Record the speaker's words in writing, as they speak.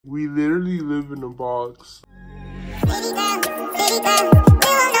We literally live in a box. What's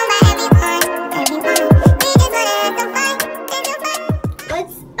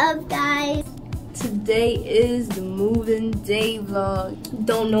up, guys? Today is the moving day vlog.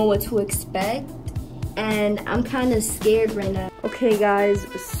 Don't know what to expect, and I'm kind of scared right now. Okay, guys,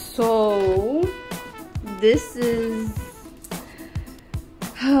 so this is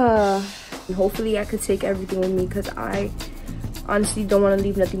hopefully I could take everything with me, because I honestly don't want to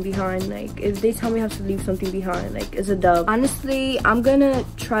leave nothing behind. Like, if they tell me I have to leave something behind, like, it's a dub. Honestly, I'm gonna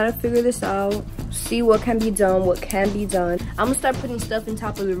try to figure this out, see what can be done, what can be done. I'm gonna start putting stuff on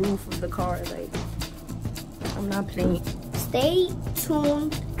top of the roof of the car. Like, I'm not playing. Stay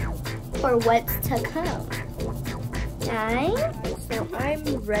tuned for what's to come, guys. So I'm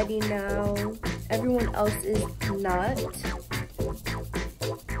ready now. Everyone else is not.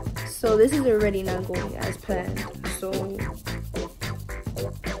 So this is already not going as planned. So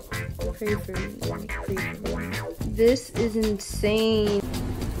pray for me, like, pray for me. This is insane.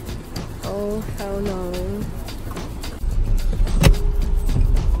 Oh, hell no.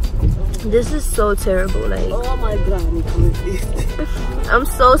 This is so terrible, like. Oh my god, Nicky. I'm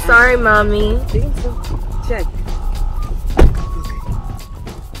so sorry, mommy. Check.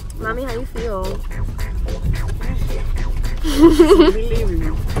 Mommy, how you feel? Believe me.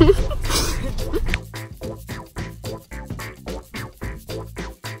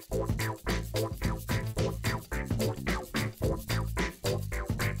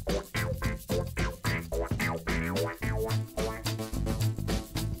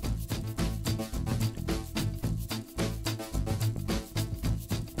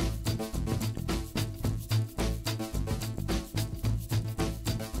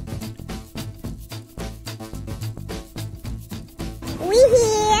 We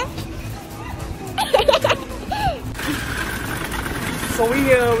here. So we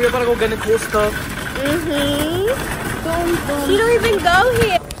about to go get the cool stuff. You don't even go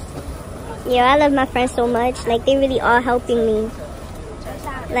here. Yo, I love my friends so much. Like, they really are helping me.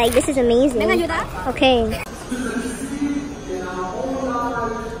 Like, this is amazing. Okay.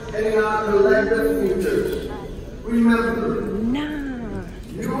 In our collective futures, remember,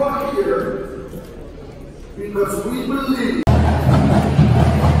 you are here because we believe.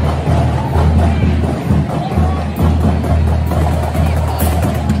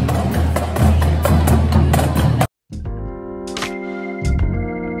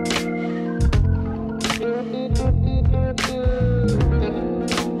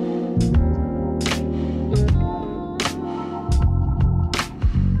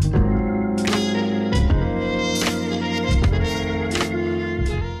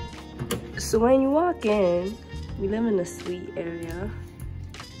 So when you walk in, we live in a suite area,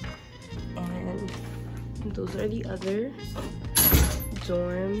 and those are the other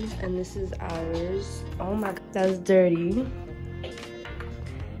dorms, and this is ours. Oh my god, that's dirty.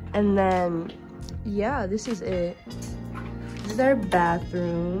 And then, yeah, this is it. This is our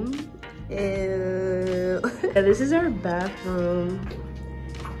bathroom. Ew. Yeah, this is our bathroom.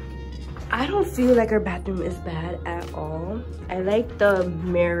 I don't feel like our bathroom is bad at all. I like the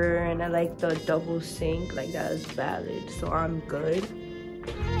mirror and I like the double sink, like that is valid, so I'm good.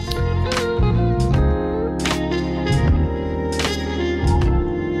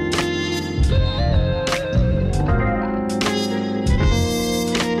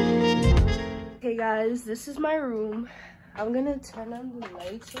 Okay guys, this is my room. I'm gonna turn on the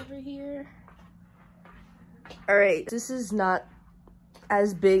lights over here. All right, this is not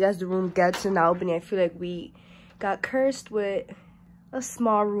as big as the room gets in Albany. I feel like we got cursed with a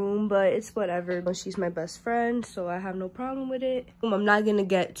small room, but it's whatever. She's my best friend, so I have no problem with it. I'm not gonna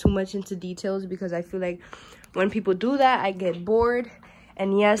get too much into details because I feel like when people do that, I get bored.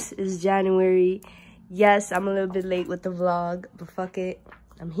 And yes, it's January. Yes, I'm a little bit late with the vlog, but fuck it.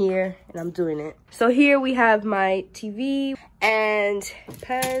 I'm here and I'm doing it. So here we have my TV and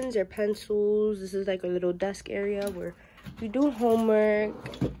pens or pencils. This is like a little desk area where we do homework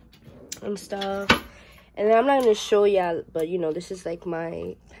and stuff. And then I'm not gonna show y'all, but you know, this is like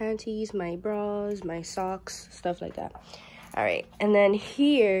my panties, my bras, my socks, stuff like that. All right, and then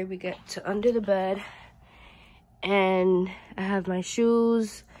here we get to under the bed, and I have my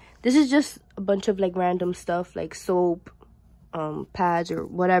shoes. This is just a bunch of like random stuff, like soap, pads or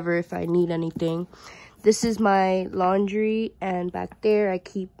whatever if I need anything. This is my laundry, and back there I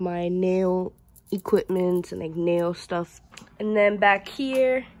keep my nail equipment and like nail stuff. And then back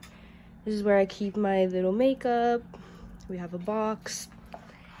here, this is where I keep my little makeup. We have a box.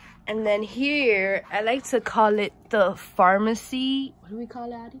 And then here, I like to call it the pharmacy. What do we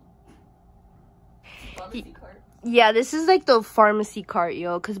call it, Addie? Pharmacy cart. Yeah, this is like the pharmacy cart,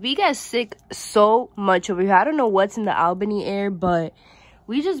 yo, because we get sick so much over here. I don't know what's in the Albany air, but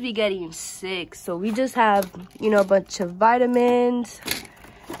we just be getting sick. So we just have, you know, a bunch of vitamins,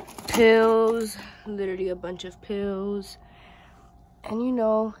 pills, literally a bunch of pills, and, you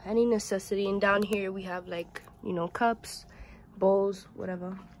know, any necessity. And down here we have, like, you know, cups, bowls,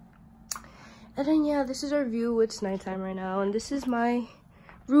 whatever. And then, yeah, this is our view. It's nighttime right now, and this is my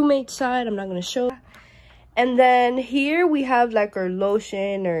roommate's side. I'm not gonna show. And then here we have like our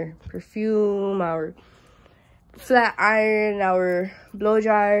lotion or perfume, our flat iron, our blow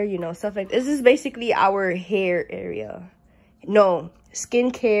dryer, you know, stuff like this. This is basically our hair area. No,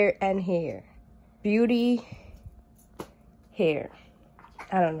 skincare and hair. Beauty, hair.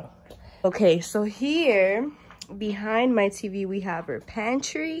 I don't know. Okay, so here behind my TV we have our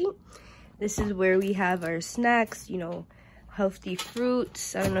pantry. This is where we have our snacks, you know, healthy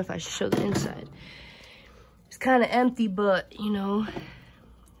fruits. I don't know if I should show the inside. It's kind of empty, but, you know,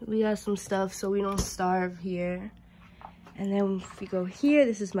 we got some stuff so we don't starve here. And then if we go here,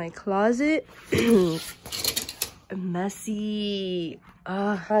 this is my closet. Messy.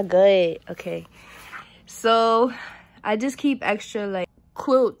 Oh, not good. Okay. So I just keep extra, like,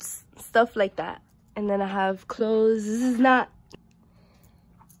 quilts, stuff like that. And then I have clothes. This is not...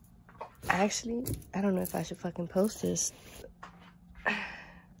 Actually, I don't know if I should fucking post this.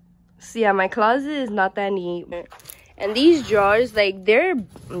 So yeah, my closet is not that neat. And these drawers, like, they're...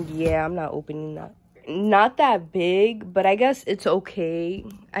 Yeah, I'm not opening that. Not that big, but I guess it's okay.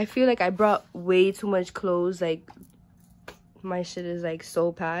 I feel like I brought way too much clothes. Like, my shit is, like,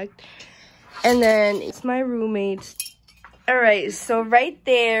 so packed. And then it's my roommate's. Alright, so right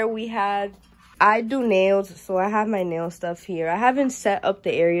there we had... I do nails, so I have my nail stuff here. I haven't set up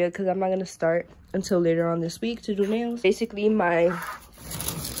the area because I'm not going to start until later on this week to do nails. Basically, my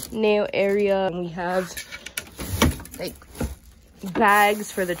nail area. And we have, like,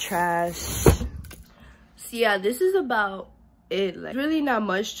 bags for the trash. So, yeah, this is about it. Like, really not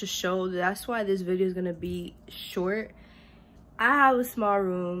much to show. That's why this video is going to be short. I have a small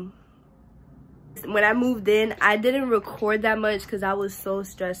room. When I moved in, I didn't record that much because I was so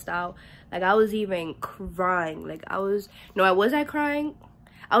stressed out. Like, I was even crying. Like, I was... No, was I crying?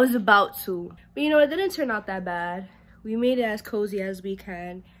 I was about to. But, you know, it didn't turn out that bad. We made it as cozy as we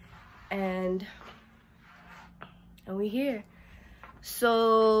can. And we're here.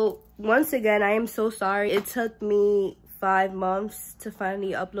 So, once again, I am so sorry. It took me 5 months to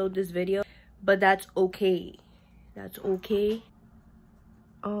finally upload this video. But that's okay. That's okay.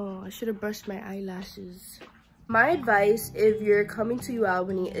 Oh, I should have brushed my eyelashes. My advice, if you're coming to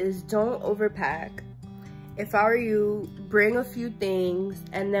UAlbany, is don't overpack. If I were you, bring a few things,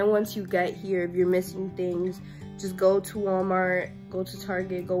 and then once you get here, if you're missing things, just go to Walmart, go to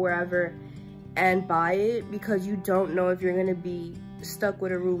Target, go wherever, and buy it, because you don't know if you're gonna be stuck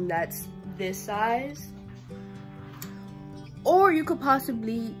with a room that's this size. Or you could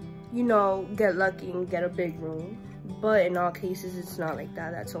possibly, you know, get lucky and get a big room. But in all cases, it's not like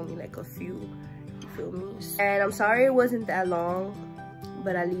that. That's only like a few. Feel me? And I'm sorry it wasn't that long,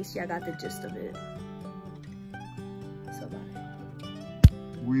 but at least y'all got the gist of it. So bye.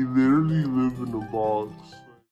 We literally live in a box.